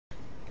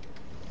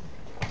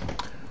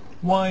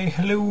Why,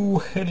 hello,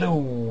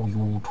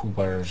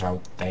 YouTubers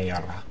out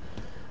there.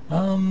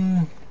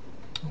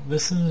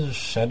 This is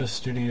Shadow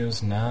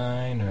Studios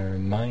 9, or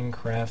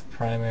Minecraft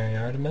Primary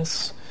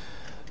Artemis,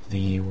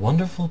 the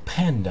wonderful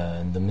panda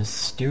in the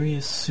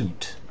mysterious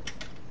suit.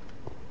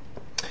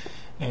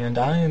 And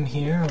I am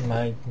here on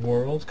my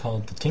world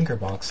called the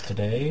Tinkerbox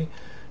today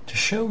to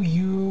show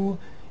you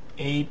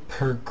a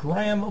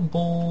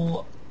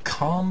programmable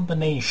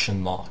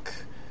combination lock.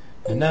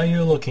 And now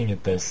you're looking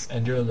at this,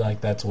 and you're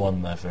like, that's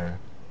one lever.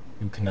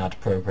 You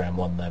cannot program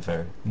one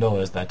lever,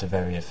 nor is that a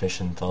very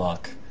efficient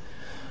lock.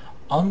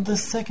 On the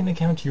second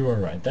account, you are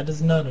right. That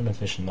is not an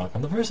efficient lock.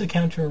 On the first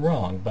account, you're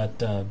wrong,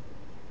 but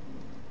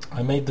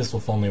I made this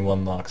with only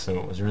one lock, so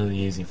it was really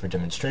easy for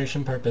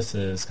demonstration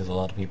purposes, because a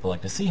lot of people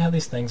like to see how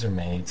these things are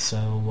made,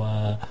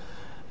 so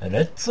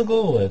let's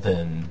go with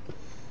it.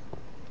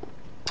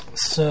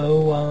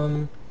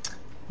 So,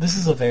 this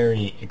is a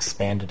very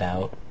expanded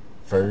out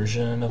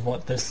version of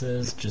what this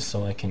is, just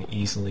so I can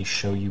easily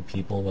show you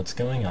people what's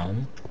going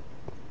on.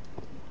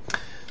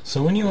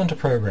 So when you want to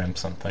program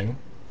something,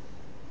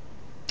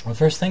 the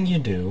first thing you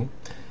do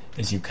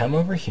is you come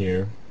over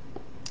here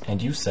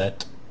and you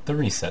set the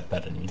reset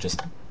button. You just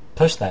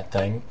push that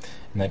thing,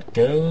 and that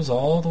goes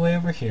all the way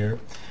over here,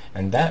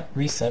 and that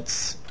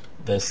resets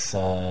this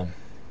NOR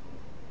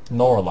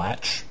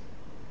latch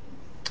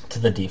to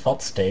the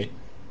default state.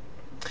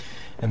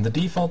 And the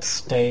default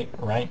state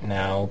right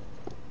now,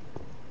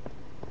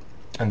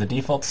 and the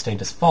default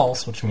state is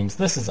false, which means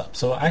this is up.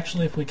 So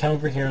actually, if we come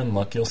over here and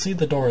look, you'll see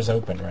the door is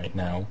open right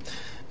now,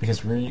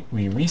 because we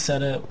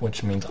reset it,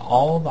 which means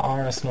all the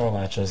RS NOR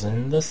latches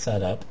in the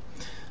setup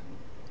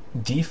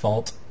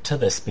default to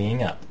this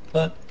being up.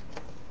 But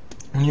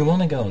when you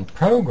want to go and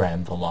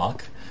program the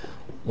lock,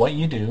 what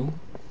you do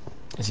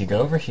is you go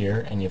over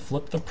here and you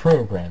flip the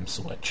program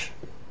switch.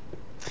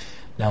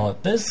 Now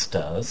what this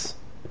does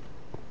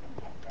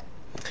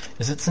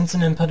is it sends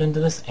an input into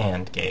this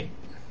AND gate.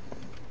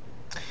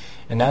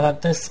 And now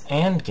that this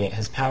AND gate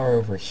has power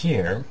over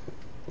here,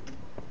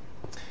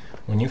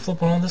 when you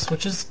flip one of the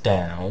switches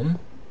down,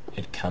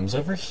 it comes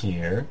over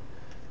here,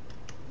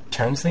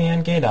 turns the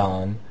AND gate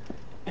on,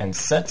 and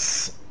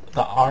sets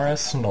the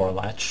RS NOR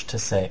latch to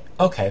say,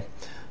 okay,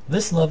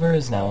 this lever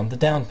is now in the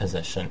down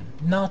position,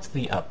 not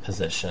the up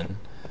position.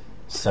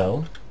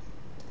 So,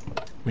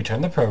 we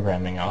turn the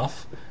programming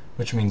off,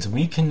 which means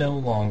we can no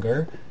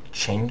longer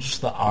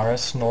change the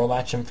RS NOR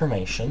latch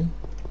information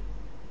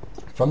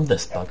from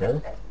this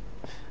bugger.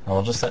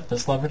 I'll just set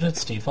this lever to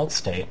its default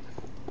state,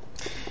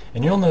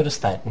 and you'll notice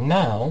that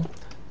now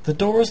the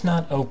door is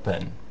not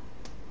open,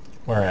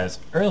 whereas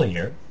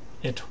earlier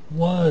it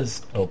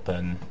was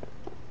open.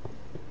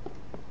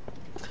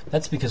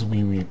 That's because we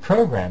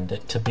reprogrammed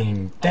it to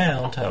being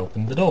down to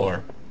open the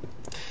door.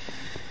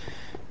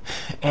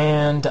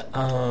 And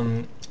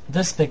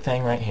this big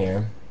thing right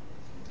here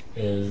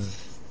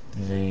is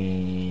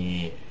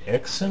the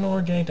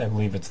XNOR gate. I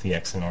believe it's the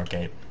XNOR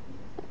gate.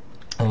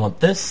 And what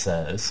this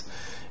says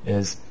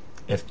is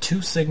if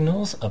two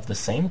signals of the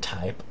same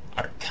type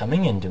are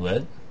coming into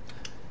it,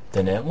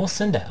 then it will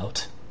send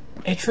out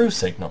a true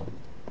signal.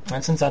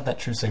 And sends out that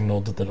true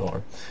signal to the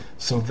door.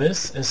 So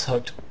this is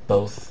hooked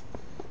both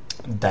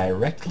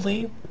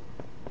directly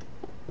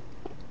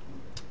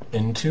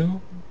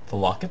into the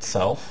lock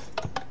itself,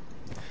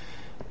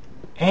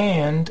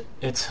 and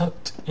it's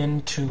hooked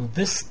into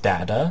this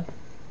data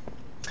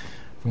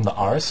from the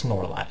RS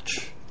NOR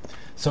latch.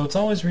 So it's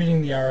always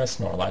reading the RS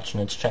NOR latch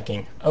and it's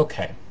checking,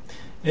 okay,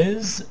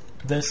 is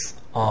this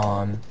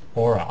on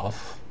or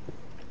off?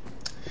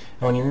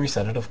 And when you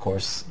reset it, of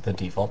course, the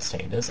default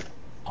state is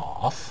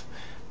off,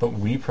 but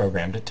we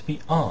programmed it to be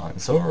on.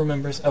 So it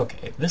remembers,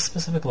 okay, this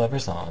specific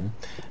lever's on,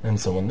 and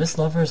so when this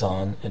lever's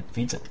on, it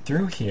feeds it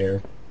through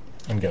here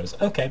and goes,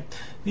 okay,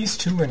 these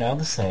two are now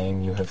the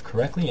same, you have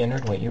correctly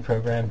entered what you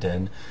programmed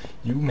in,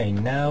 you may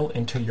now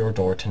enter your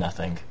door to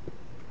nothing.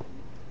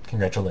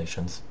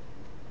 Congratulations.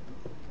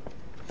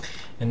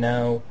 And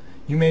now,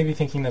 you may be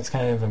thinking that's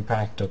kind of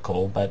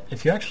impractical, but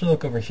if you actually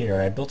look over here,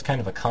 I built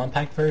kind of a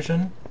compact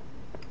version.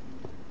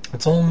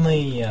 It's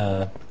only,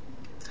 the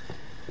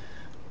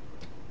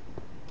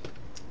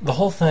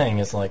whole thing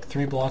is like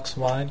 3 blocks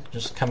wide,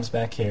 just comes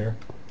back here.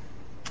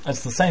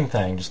 It's the same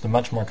thing, just a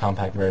much more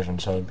compact version,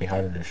 so it would be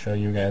harder to show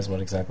you guys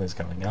what exactly is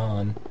going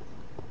on.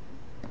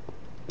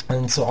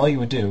 And so all you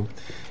would do,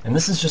 and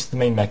this is just the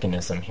main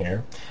mechanism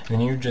here, and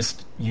then you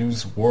just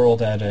use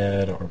world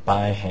edit or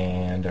by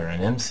hand or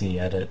an MC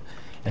edit,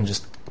 and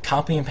just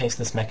copy and paste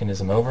this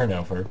mechanism over and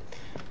over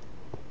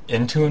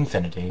into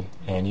infinity,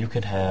 and you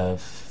could have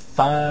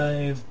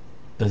 5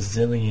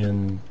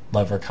 bazillion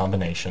lever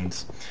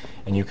combinations,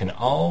 and you can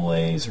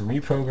always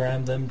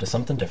reprogram them to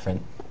something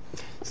different.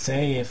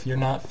 Say if you're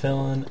not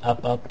feeling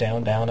up, up,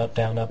 down, down, up,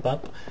 down, up,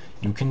 up,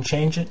 you can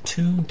change it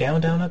to down,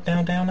 down, up,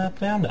 down, down, up,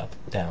 down, up,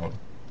 down,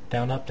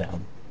 down, up,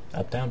 down,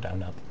 up, down,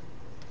 down, up.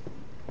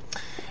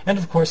 And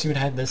of course you would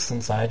have this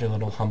inside your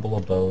little humble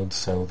abode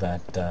so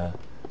that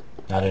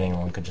not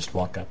anyone could just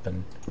walk up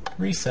and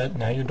reset,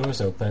 now your door's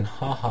open,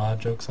 haha,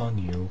 joke's on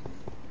you.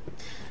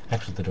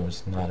 Actually, the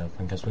door's not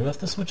open because we left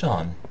the switch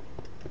on.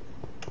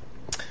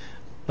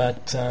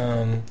 But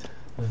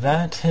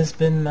that has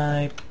been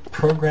my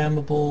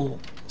programmable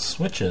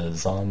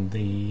switches on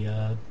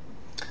the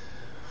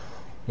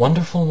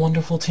wonderful,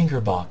 wonderful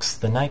Tinkerbox.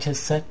 The night has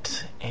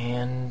set,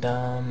 and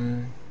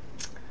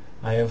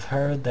I have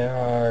heard there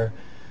are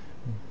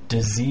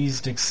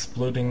diseased,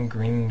 exploding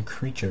green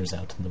creatures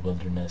out in the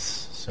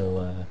wilderness,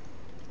 so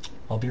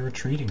I'll be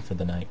retreating for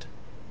the night.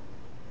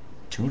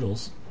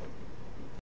 Toodles.